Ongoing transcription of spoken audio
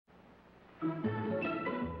Hi,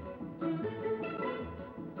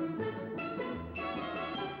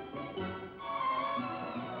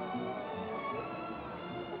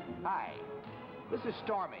 this is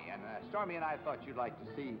Stormy, and Stormy and I thought you'd like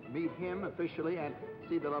to meet him officially and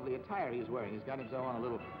see the lovely attire he's wearing. He's got himself on a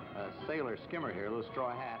little sailor skimmer here, a little straw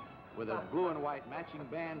hat with a blue and white matching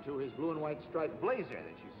band to his blue and white striped blazer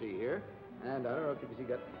that you see here. And I don't know if you can see,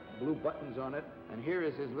 got blue buttons on it. And here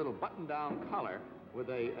is his little button-down collar with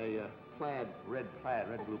a red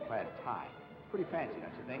blue plaid tie. Pretty fancy,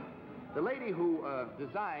 don't you think? The lady who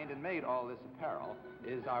designed and made all this apparel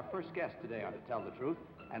is our first guest today on To Tell the Truth,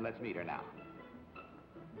 and let's meet her now.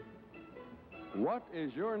 What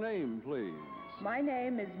is your name, please? My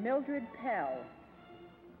name is Mildred Pell.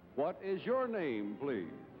 What is your name, please?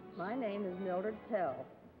 My name is Mildred Pell.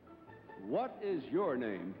 What is your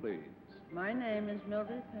name, please? My name is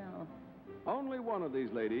Mildred Pell. Only one of these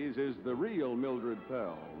ladies is the real Mildred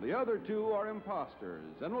Pell. The other two are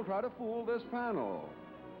imposters and will try to fool this panel.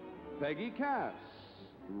 Peggy Cass,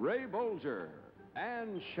 Ray Bolger,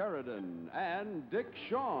 Ann Sheridan, and Dick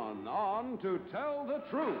Shawn on To Tell the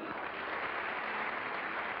Truth.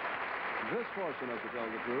 This portion of To Tell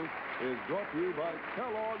the Truth is brought to you by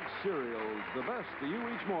Kellogg's Cereals, the best to you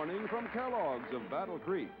each morning from Kellogg's of Battle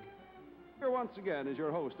Creek. Here once again is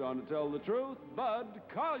your host on To Tell the Truth, Bud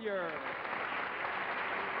Collyer.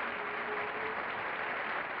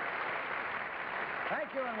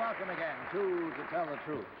 Thank you and welcome again to Tell the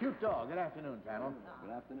Truth. Cute dog. Good afternoon, panel.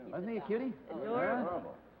 Good afternoon. Wasn't he a cutie?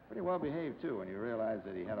 Pretty well behaved, too, when you realize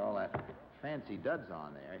that he had all that fancy duds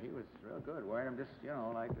on there. He was real good, wearing them just, you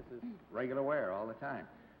know, like this is regular wear all the time.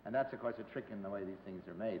 And that's, of course, a trick in the way these things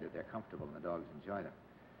are made, that they're comfortable and the dogs enjoy them.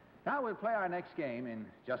 Now, we'll play our next game in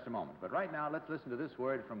just a moment. But right now, let's listen to this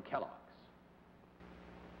word from Kellogg's.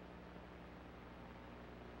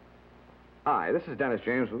 Hi, this is Dennis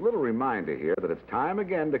James with a little reminder here that it's time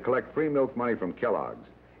again to collect free milk money from Kellogg's.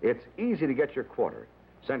 It's easy to get your quarter.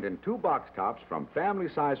 Send in 2 box tops from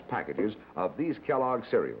family-sized packages of these Kellogg's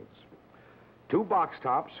cereals. 2 box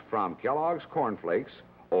tops from Kellogg's Corn Flakes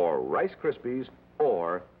or Rice Krispies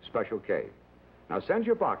or Special K. Now send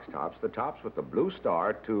your box tops, the tops with the blue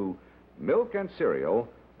star, to Milk and Cereal,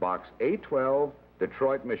 Box 812,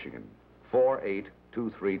 Detroit, Michigan,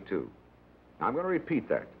 48232. Now, I'm going to repeat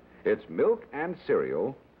that. It's Milk and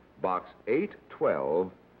Cereal, Box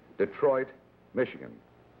 812, Detroit, Michigan.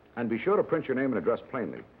 And be sure to print your name and address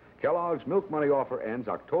plainly. Kellogg's Milk Money offer ends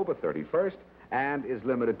October 31st and is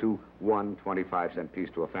limited to 1 25-cent piece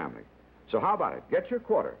to a family. So how about it? Get your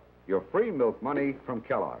quarter, your free milk money from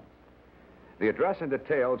Kellogg's. The address and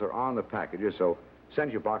details are on the packages, so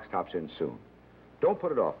send your box tops in soon. Don't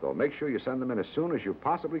put it off, though. Make sure you send them in as soon as you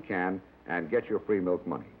possibly can and get your free milk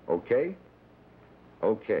money. Okay?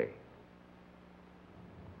 Okay.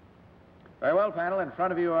 Very well, panel. In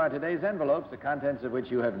front of you are today's envelopes, the contents of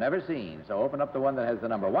which you have never seen. So open up the one that has the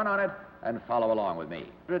number 1 on it and follow along with me.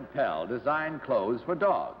 Mildred Pell designed clothes for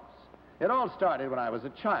dogs. It all started when I was a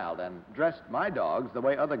child and dressed my dogs the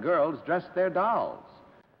way other girls dressed their dolls.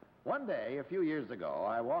 One day, a few years ago,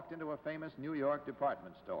 I walked into a famous New York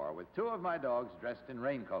department store with 2 of my dogs dressed in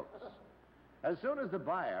raincoats. As soon as the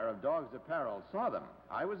buyer of dogs' apparel saw them,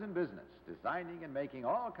 I was in business, designing and making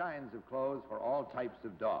all kinds of clothes for all types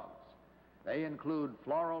of dogs. They include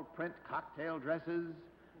floral print cocktail dresses,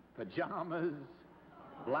 pajamas,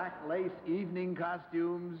 black lace evening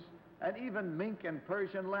costumes, and even mink and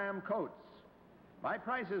Persian lamb coats. My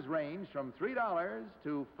prices range from $3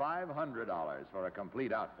 to $500 for a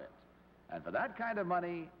complete outfit. And for that kind of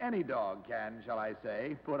money, any dog can, shall I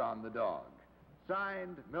say, put on the dog.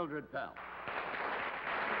 Signed, Mildred Pell.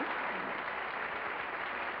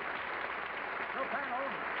 So, panel,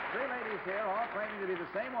 3 ladies here, all claiming to be the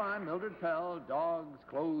same one, Mildred Pell, dog's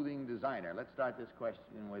clothing designer. Let's start this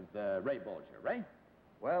question with Ray Bolger. Ray?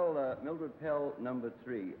 Well, Mildred Pell, number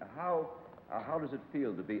 3. How does it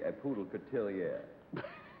feel to be a poodle cotillier?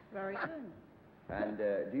 Very good. And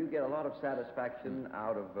do you get a lot of satisfaction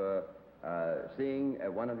out of seeing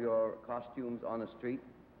one of your costumes on the street?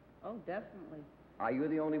 Oh, definitely. Are you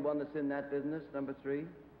the only one that's in that business, number 3? As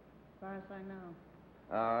far as I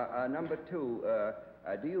know. Number 2,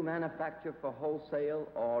 do you manufacture for wholesale,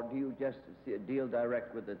 or do you just deal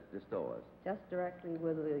direct with the stores? Just directly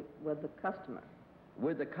with the customer.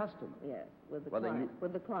 With the customer? Yes, with the client.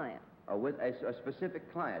 With the client. With a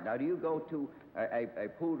specific client. Now, do you go to a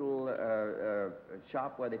poodle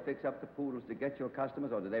shop where they fix up the poodles to get your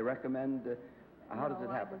customers, or do they recommend? How does it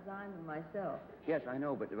happen? I design them myself. Yes, I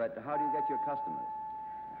know, but how do you get your customers?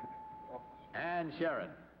 And Sharon.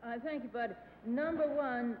 Thank you, Bud. Number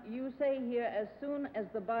 1, you say here, as soon as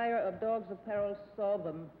the buyer of dogs' apparel saw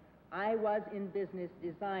them, I was in business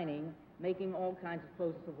designing, making all kinds of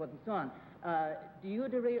clothes and so forth and so on. Do you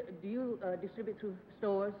distribute through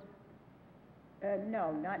stores?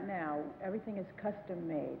 No, not now. Everything is custom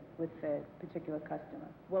made with the particular customer.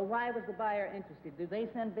 Well, why was the buyer interested? Did they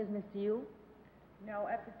send business to you? No,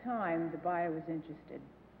 at the time, the buyer was interested.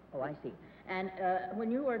 Oh, I see. And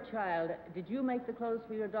when you were a child, did you make the clothes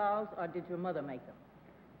for your dolls, or did your mother make them?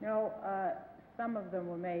 No, some of them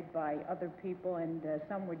were made by other people, and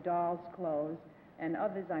some were dolls' clothes, and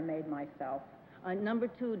others I made myself. Number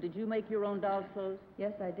 2, did you make your own dolls' clothes?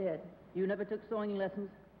 Yes, I did. You never took sewing lessons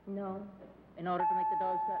No, in order to make the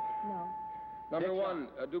dolls' set? no. Number 1,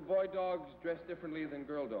 do boy dogs dress differently than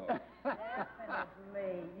girl dogs?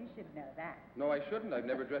 Definitely. You should know that. No, I shouldn't. I've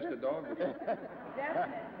never dressed a dog before.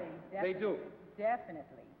 Definitely. They do?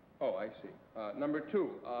 Definitely. Oh, I see. Number 2,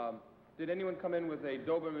 did anyone come in with a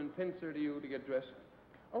Doberman pincer to you to get dressed?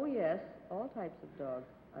 Oh, yes. All types of dogs.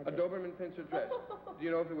 I A did. Doberman pincer dress. Do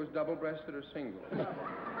you know if it was double-breasted or single?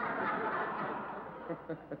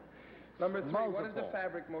 Number 3, what is the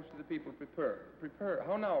fabric most of the people prefer?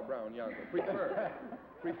 How now, Brown Younger?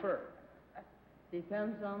 Prefer.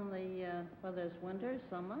 Depends on the, whether it's winter,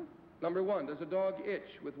 summer. Number 1, does a dog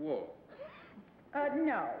itch with wool?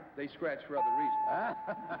 No. They scratch for other reasons.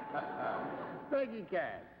 Peggy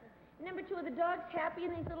Cass. Number 2, are the dogs happy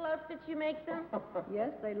in these little outfits you make them?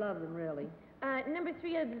 Yes, they love them, really. Number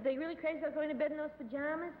 3, are they really crazy about going to bed in those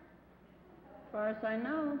pajamas? As far as I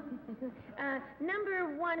know.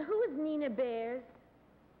 Number 1, who is Nina Bears?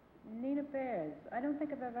 Nina Bears. I don't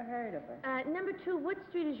think I've ever heard of her. Number 2, what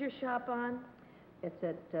street is your shop on? It's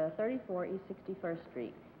at 34 East 61st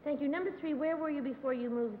Street. Thank you. Number 3, where were you before you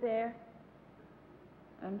moved there?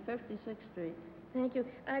 On 56th Street. Thank you.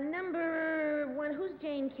 Number 1, who's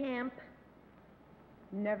Jane Camp?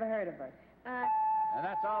 Never heard of her. And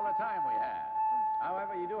that's all the time we have.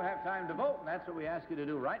 However, you do have time to vote, and that's what we ask you to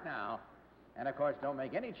do right now. And, of course, don't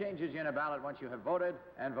make any changes in a ballot once you have voted,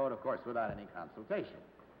 and vote, of course, without any consultation.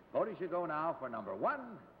 Voters should go now for number 1,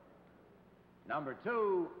 number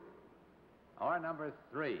 2, or number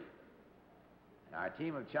 3. And our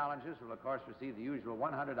team of challengers will, of course, receive the usual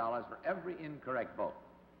 $100 for every incorrect vote.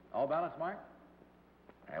 All ballots marked?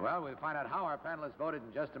 Very well, we'll find out how our panelists voted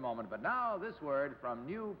in just a moment. But now, this word from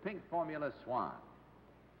new pink formula Swan.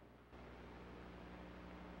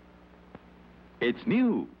 It's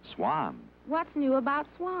new, Swan. What's new about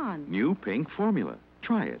Swan? New pink formula.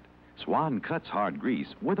 Try it. Swan cuts hard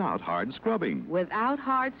grease without hard scrubbing. Without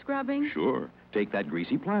hard scrubbing? Sure. Take that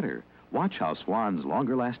greasy platter. Watch how Swan's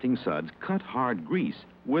longer-lasting suds cut hard grease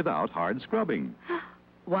without hard scrubbing.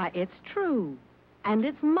 Why, it's true. And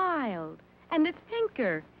it's mild. And it's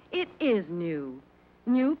pinker. It is new.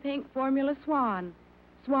 New pink formula Swan.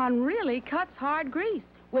 Swan really cuts hard grease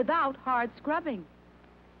without hard scrubbing.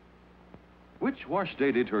 Which wash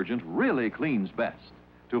day detergent really cleans best?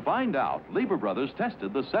 To find out, Lieber Brothers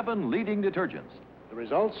tested the 7 leading detergents. The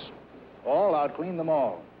results? All outclean them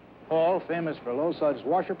all. All, famous for low suds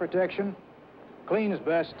washer protection, cleans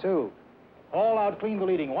best, too. All outclean the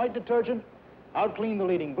leading white detergent, outclean the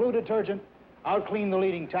leading blue detergent, outclean the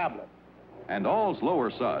leading tablet. And All's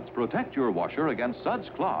lower suds protect your washer against suds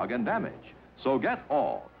clog and damage. So get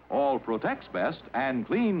All. All protects best and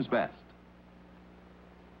cleans best.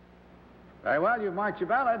 Very well, you've marked your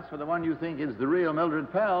ballots for the one you think is the real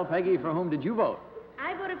Mildred Pell. Peggy, for whom did you vote?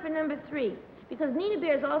 I voted for number 3, because Nina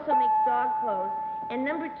Bears also makes dog clothes. And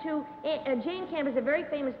number 2, Jane Camp is a very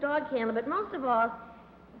famous dog handler, but most of all,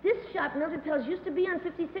 this shop, Mildred Pell's, used to be on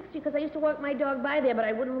 56th Street because I used to walk my dog by there, but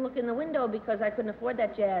I wouldn't look in the window because I couldn't afford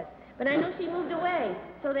that jazz. But I know she moved away.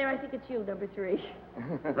 So there, I think it's you, number 3.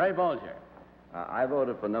 Ray Bolger. I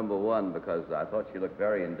voted for number 1 because I thought she looked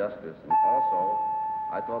very industrious, and also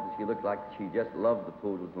I thought that she looked like she just loved the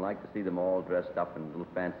poodles and liked to see them all dressed up in little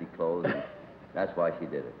fancy clothes, and that's why she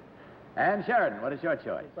did it. And Sheridan, what is your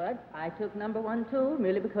choice? Bud, I took number 1, too,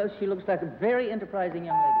 merely because she looks like a very enterprising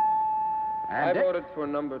young lady. And I Dick? voted for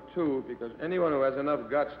number 2 because anyone who has enough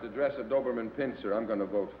guts to dress a Doberman pincer, I'm going to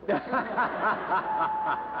vote for.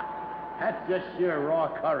 That's just sheer raw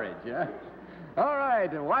courage, huh? All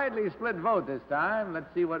right, a widely split vote this time.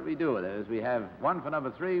 Let's see what we do with it. As we have 1 for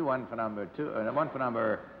number 3, 1 for number 2, 1 for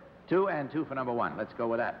number 2, and 2 for number 1. Let's go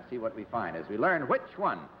with that and see what we find as we learn which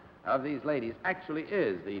one of these ladies actually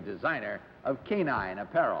is the designer of canine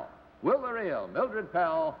apparel. Will the real Mildred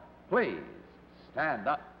Pell please stand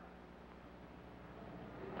up?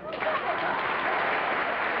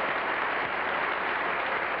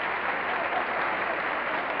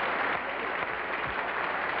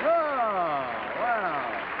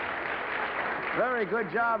 Very very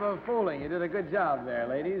good job of fooling. You did a good job there,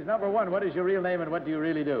 ladies. Number one, what is your real name and what do you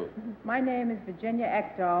really do? My name is Virginia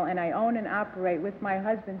Ekdahl, and I own and operate with my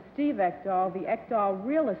husband, Steve Ekdahl, the Ekdahl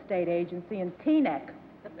Real Estate Agency in Teaneck.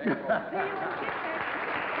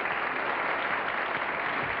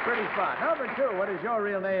 Pretty fun. Number two, what is your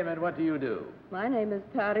real name and what do you do? My name is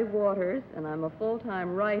Patty Waters, and I'm a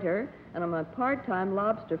full-time writer, and I'm a part-time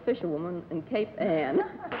lobster fisherwoman in Cape Ann.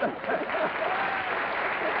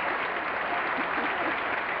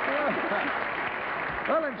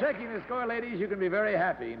 Well, in checking the score, ladies, you can be very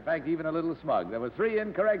happy. In fact, even a little smug. There were 3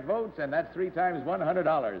 incorrect votes, and that's 3 times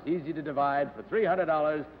 $100. Easy to divide for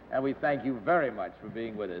 $300, and we thank you very much for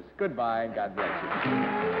being with us. Goodbye, and God bless you.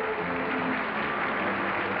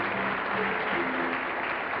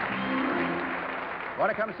 Want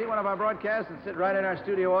to come see one of our broadcasts and sit right in our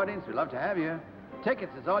studio audience? We'd love to have you.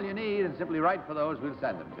 Tickets is all you need, and simply write for those. We'll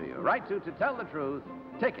send them to you. Write to Tell the Truth,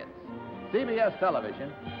 Tickets, CBS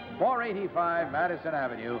Television, 485 Madison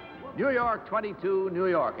Avenue, New York 22, New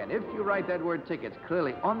York. And if you write that word tickets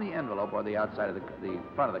clearly on the envelope or the outside of the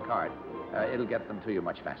front of the card, it'll get them to you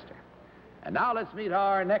much faster. And now let's meet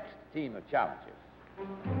our next team of challengers.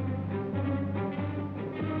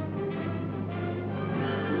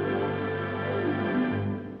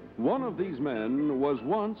 One of these men was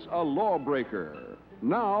once a lawbreaker.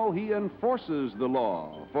 Now he enforces the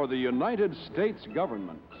law for the United States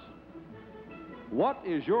government. What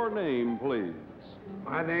is your name, please?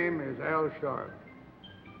 My name is Al Sharp.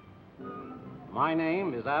 My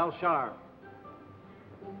name is Al Sharp.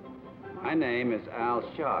 My name is Al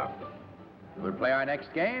Sharp. We'll play our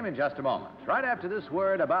next game in just a moment, right after this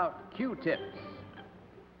word about Q-tips.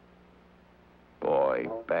 Boy,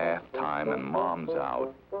 bath time and Mom's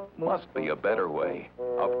out. Must be a better way.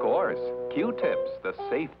 Of course, Q-tips, the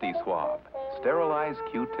safety swab. Sterilized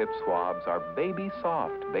Q-tip swabs are baby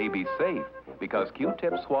soft, baby safe, because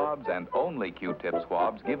Q-tip swabs and only Q-tip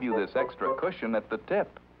swabs give you this extra cushion at the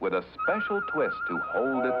tip with a special twist to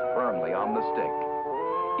hold it firmly on the stick.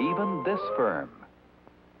 Even this firm.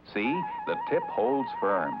 See, the tip holds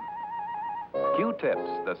firm. Q-tips,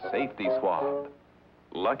 the safety swab.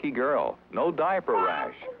 Lucky girl, no diaper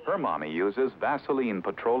rash. Her mommy uses Vaseline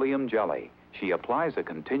petroleum jelly. She applies a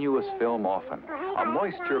continuous film often, a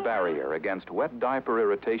moisture barrier against wet diaper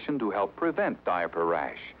irritation to help prevent diaper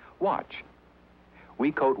rash. Watch.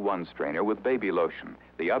 We coat one strainer with baby lotion,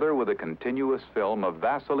 the other with a continuous film of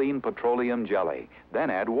Vaseline petroleum jelly, then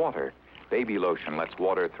add water. Baby lotion lets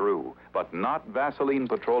water through, but not Vaseline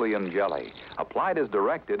petroleum jelly. Applied as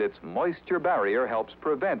directed, its moisture barrier helps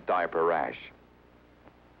prevent diaper rash.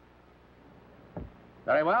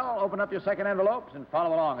 Very well. Open up your second envelopes and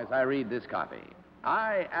follow along as I read this copy.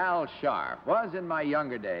 I, Al Sharp, was in my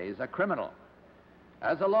younger days a criminal.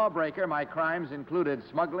 As a lawbreaker, my crimes included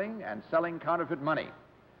smuggling and selling counterfeit money.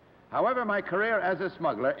 However, my career as a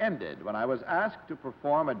smuggler ended when I was asked to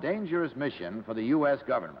perform a dangerous mission for the U.S.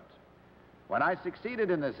 government. When I succeeded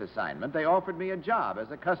in this assignment, they offered me a job as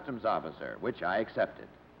a customs officer, which I accepted.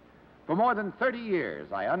 For more than 30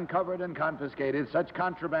 years, I uncovered and confiscated such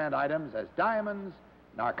contraband items as diamonds,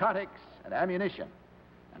 narcotics, and ammunition,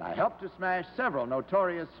 and I helped to smash several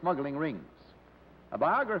notorious smuggling rings. A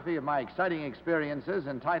biography of my exciting experiences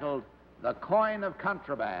entitled The Coin of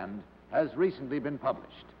Contraband has recently been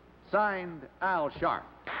published. Signed, Al Sharp.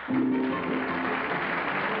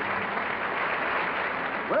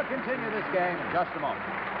 We'll continue this game in just a moment.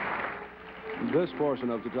 This portion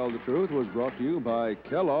of To Tell the Truth was brought to you by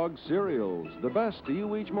Kellogg's Cereals, the best to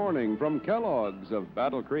you each morning from Kellogg's of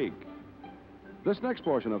Battle Creek. This next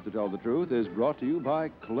portion of To Tell the Truth is brought to you by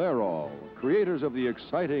Clairol, creators of the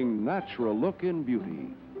exciting natural look in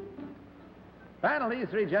beauty. Finally, these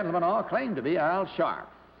 3 gentlemen all claim to be Al Sharp,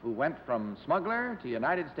 who went from smuggler to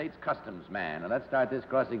United States Customs man. And let's start this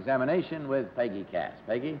cross-examination with Peggy Cass.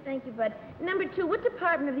 Peggy? Thank you, Bud. Number 2, what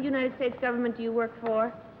department of the United States government do you work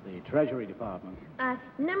for? The Treasury Department.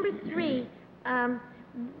 Number 3,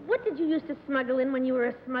 what did you used to smuggle in when you were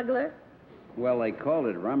a smuggler? Well, they called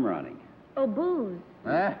it rum running. Oh, booze.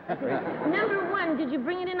 Number 1, did you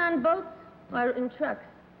bring it in on boats or in trucks?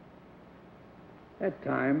 At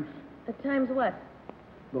times. At times what?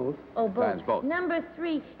 Both. Oh, both. Times both. Number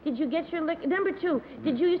 3, did you get your liquor? Number 2,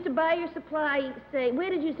 did you used to buy your supply, say, where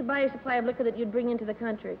did you used to buy your supply of liquor that you'd bring into the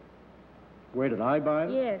country? Where did I buy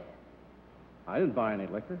it? Yes. I didn't buy any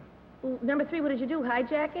liquor. Well, number 3, what did you do,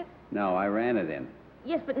 hijack it? No, I ran it in.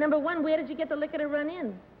 Yes, but number 1, where did you get the liquor to run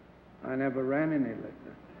in? I never ran any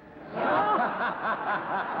liquor.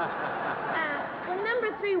 Well,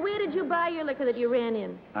 number 3, where did you buy your liquor that you ran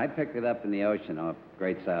in? I picked it up in the ocean off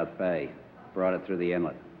Great South Bay. Brought it through the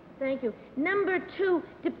inlet. Thank you. Number 2,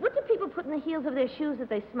 what do people put in the heels of their shoes that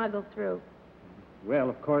they smuggle through? Well,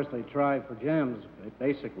 of course, they try for gems,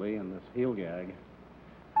 basically, in this heel gag.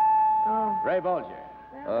 Oh. Ray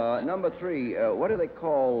Bolger. Number 3, what do they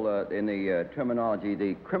call, in the terminology,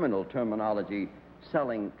 the criminal terminology,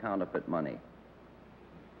 selling counterfeit money?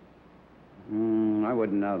 I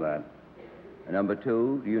wouldn't know that. Number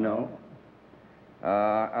 2, do you know?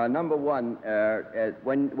 Number 1,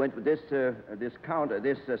 when this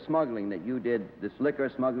smuggling that you did, this liquor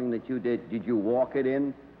smuggling that you did you walk it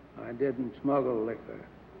in? I didn't smuggle liquor.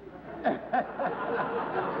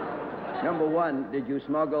 Number 1, did you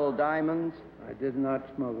smuggle diamonds? I did not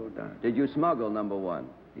smuggle diamonds. Did you smuggle, number 1?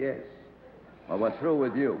 Yes. Well, we're through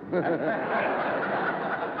with you.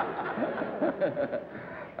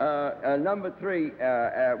 Number 3,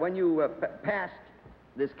 when you passed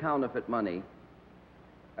this counterfeit money,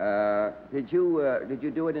 did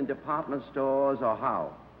you do it in department stores or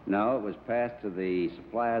how? No, it was passed to the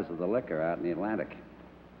suppliers of the liquor out in the Atlantic.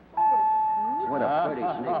 What a pretty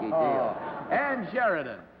sneaky deal. And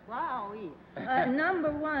Sheridan. Wow.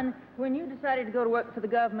 Number 1, when you decided to go to work for the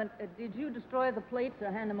government, did you destroy the plates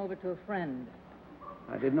or hand them over to a friend?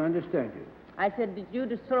 I didn't understand you. I said, did you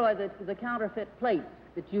destroy the counterfeit plates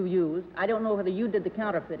that you used? I don't know whether you did the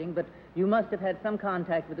counterfeiting, but you must have had some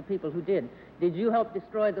contact with the people who did. Did you help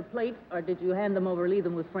destroy the plates, or did you hand them over or leave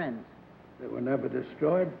them with friends? They were never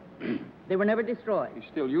destroyed. They were never destroyed. He's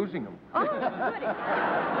still using them. Oh, goody.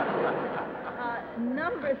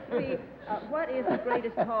 Number 3, what is the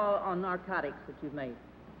greatest haul on narcotics that you've made?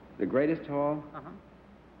 The greatest haul? Uh-huh.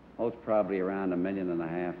 Oh, it's probably around $1.5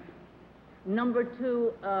 million. Number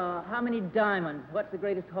 2, how many diamonds? What's the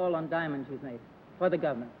greatest haul on diamonds you've made? For the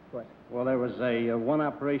government, of course. Well, there was a one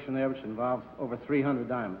operation there which involved over 300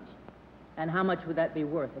 diamonds. And how much would that be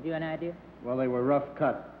worth? Have you any idea? Well, they were rough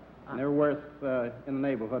cut. And they're worth in the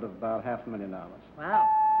neighborhood of about $500,000. Wow.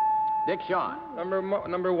 Dick Shawn.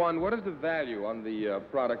 Number 1, what is the value on the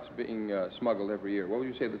products being smuggled every year? What would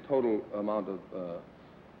you say the total amount of...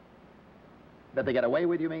 That they get away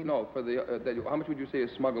with, you mean? No, for the... how much would you say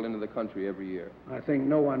is smuggled into the country every year? I think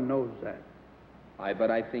no one knows that. But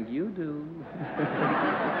I think you do.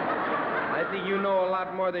 I think you know a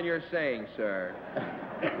lot more than you're saying, sir.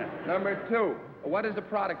 Number 2, what is the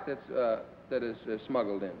product that is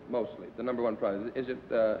smuggled in, mostly? The number 1 product. Is it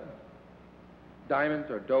diamonds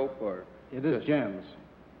or dope or... It is gems.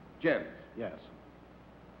 Gems? Yes.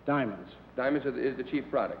 Diamonds. Diamonds is the chief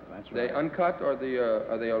product. That's right. They uncut, or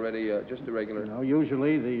are they already just the regular? No,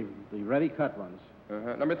 usually the ready cut ones.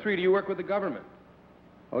 Uh-huh. Number 3, do you work with the government?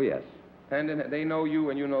 Oh, yes. And they know you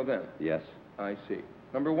and you know them? Yes. I see.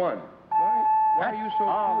 Number 1, why are you so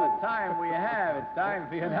all cool? the time we have. It's time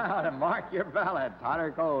for you now to mark your ballots. Hot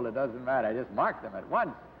or cold, it doesn't matter. Just mark them at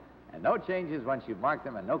once. And no changes once you've marked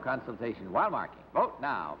them, and no consultation while marking. Vote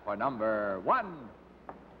now for number 1,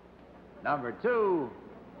 number 2,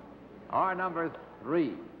 or number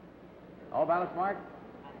 3. All ballots marked?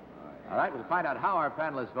 All right, we'll find out how our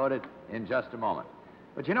panelists voted in just a moment.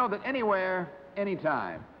 But you know that anywhere,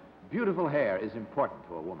 anytime, beautiful hair is important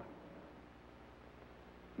to a woman.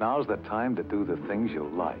 Now's the time to do the things you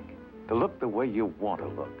like, to look the way you want to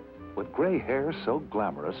look. With gray hair so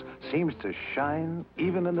glamorous, seems to shine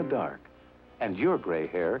even in the dark. And your gray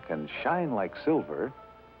hair can shine like silver,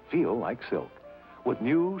 feel like silk. With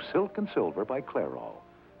new Silk and Silver by Clairol,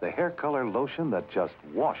 the hair color lotion that just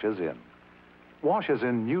washes in. Washes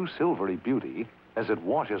in new silvery beauty as it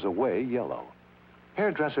washes away yellow.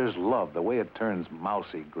 Hairdressers love the way it turns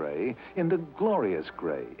mousy gray into glorious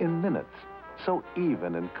gray in minutes, so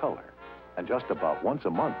even in color. And just about once a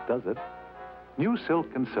month does it. New Silk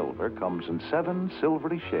and Silver comes in 7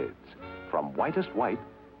 silvery shades, from whitest white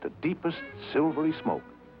to deepest silvery smoke.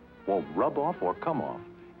 Won't rub off or come off,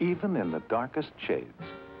 even in the darkest shades.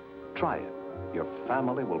 Try it. Your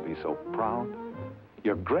family will be so proud.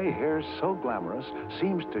 Your gray hair so glamorous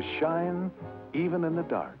seems to shine even in the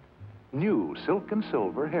dark. New Silk and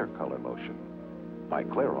Silver hair color lotion. By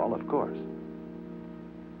Clairol, of course.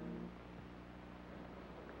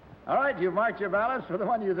 All right, you've marked your ballots for the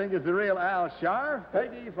one you think is the real Al Sharp.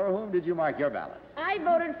 Peggy, for whom did you mark your ballot? I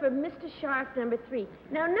voted for Mr. Sharp, number 3.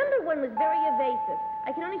 Now, number 1 was very evasive.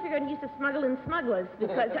 I can only figure out he used to smuggle in smugglers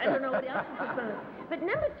because I don't know what else he was smuggling. But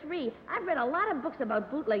number 3, I've read a lot of books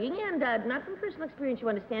about bootlegging, and not from personal experience, you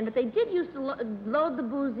understand, but they did used to load the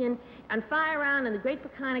booze in and fly around in the Great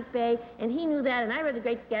Peconic Bay, and he knew that, and I read The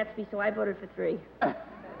Great Gatsby, so I voted for 3.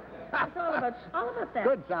 It's all about that.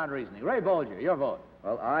 Good sound reasoning. Ray Bolger, your vote.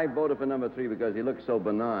 Well, I voted for number 3 because he looks so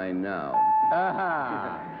benign now.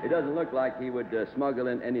 It doesn't look like he would smuggle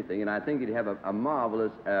in anything, and I think he'd have a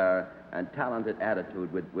marvelous and talented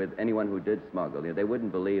attitude with anyone who did smuggle. You know, they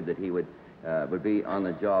wouldn't believe that he would be on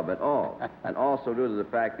the job at all. And also due to the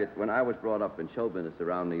fact that when I was brought up in show business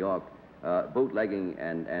around New York, bootlegging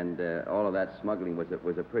and all of that smuggling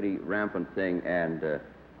was a pretty rampant thing, and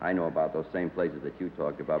I know about those same places that you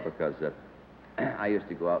talked about because I used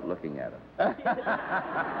to go out looking at them.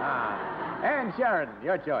 And Sheridan,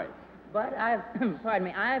 your choice. But pardon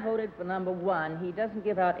me, I voted for number 1. He doesn't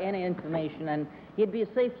give out any information, and he'd be a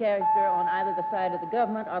safe character on either the side of the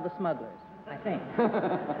government or the smugglers, I think.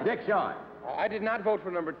 Dick Shawn. I did not vote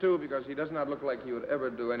for number 2 because he does not look like he would ever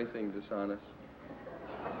do anything dishonest.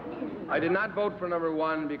 I did not vote for number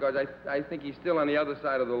 1 because I think he's still on the other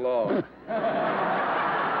side of the law. And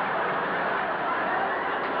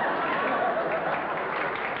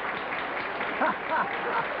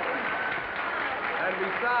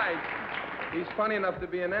besides, he's funny enough to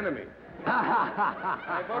be an enemy.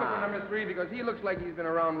 I voted for number 3 because he looks like he's been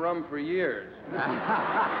around rum for years.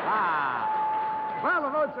 Well, the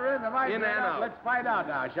votes are in. The minds In are and out. out. Let's find out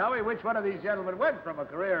now, shall we? Which one of these gentlemen went from a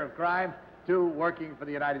career of crime to working for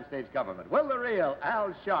the United States government? Will the real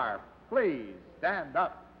Al Sharp please stand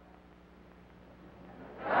up?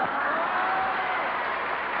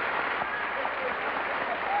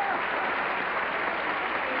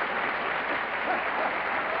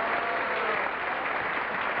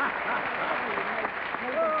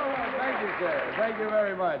 Thank you, sir. Thank you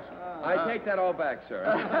very much. I take that all back, sir.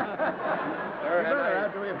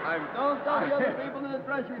 Don't stop the other people in the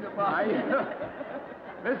Treasury Department.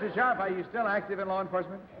 Mr. Sharp, are you still active in law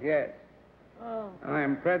enforcement? Yes. I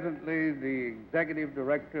am presently the executive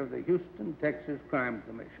director of the Houston, Texas Crime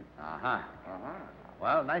Commission.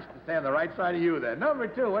 Well, nice to stay on the right side of you, then. Number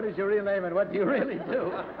 2, what is your real name and what do you really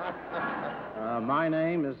do? My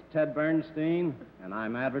name is Ted Bernstein, and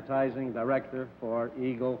I'm advertising director for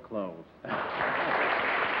Eagle Clothes.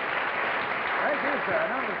 Thank you, sir.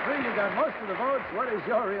 Number 3, you got most of the votes. What is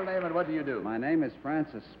your real name and what do you do? My name is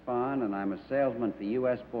Francis Spahn, and I'm a salesman for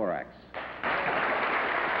U.S. Borax.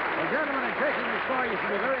 Well, gentlemen, in taking the score, you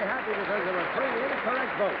should be very happy because there were 3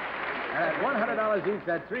 incorrect votes. And at $100 each,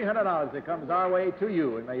 that's $300 that comes our way to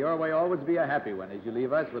you. And may your way always be a happy one as you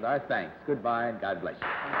leave us with our thanks. Goodbye and God bless you.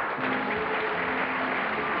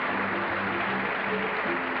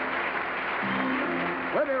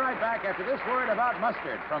 We'll be right back after this word about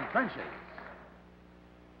mustard from French's.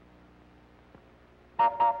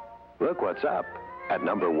 Look what's up at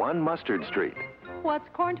number 1 Mustard Street. What's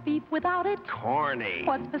corned beef without it? Corny.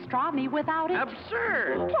 What's pastrami without it?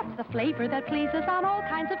 Absurd. What's the flavor that pleases on all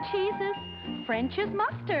kinds of cheeses? French's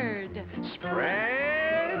mustard.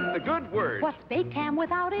 Spread the good word. What's baked ham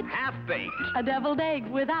without it? Half-baked. A deviled egg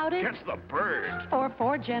without it? Gets the bird. For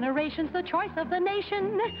 4 generations, the choice of the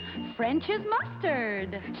nation. French's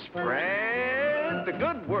mustard. Spread the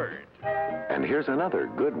good word. And here's another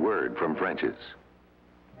good word from French's.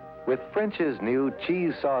 With French's new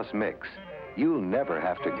cheese sauce mix, you'll never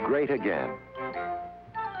have to grate again.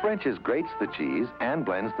 French's grates the cheese and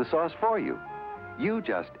blends the sauce for you. You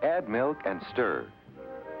just add milk and stir.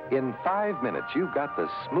 In 5 minutes, you've got the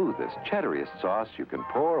smoothest, cheddariest sauce you can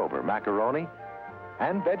pour over macaroni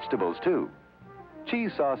and vegetables, too.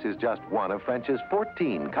 Cheese sauce is just one of French's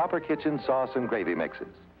 14 Copper Kitchen sauce and gravy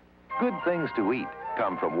mixes. Good things to eat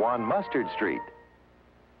come from 1 Mustard Street.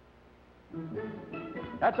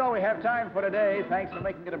 That's all we have time for today. Thanks for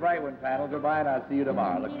making it a bright one, panel. Goodbye, and I'll see you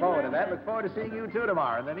tomorrow. Look forward to that. Look forward to seeing you, too,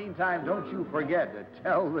 tomorrow. In the meantime, don't you forget to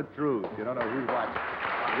tell the truth. You don't know who's watching.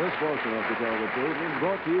 This portion of To Tell the Truth is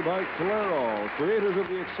brought to you by Clairol, creators of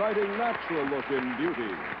the exciting natural look in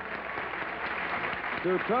beauty.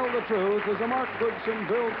 To Tell the Truth is a Mark Goodson,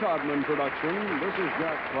 Bill Todman production. This is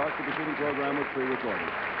Jack Clark, the preceding program with pre-recording.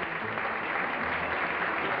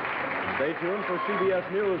 Stay tuned for CBS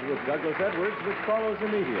News with Douglas Edwards, which follows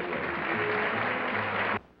immediately.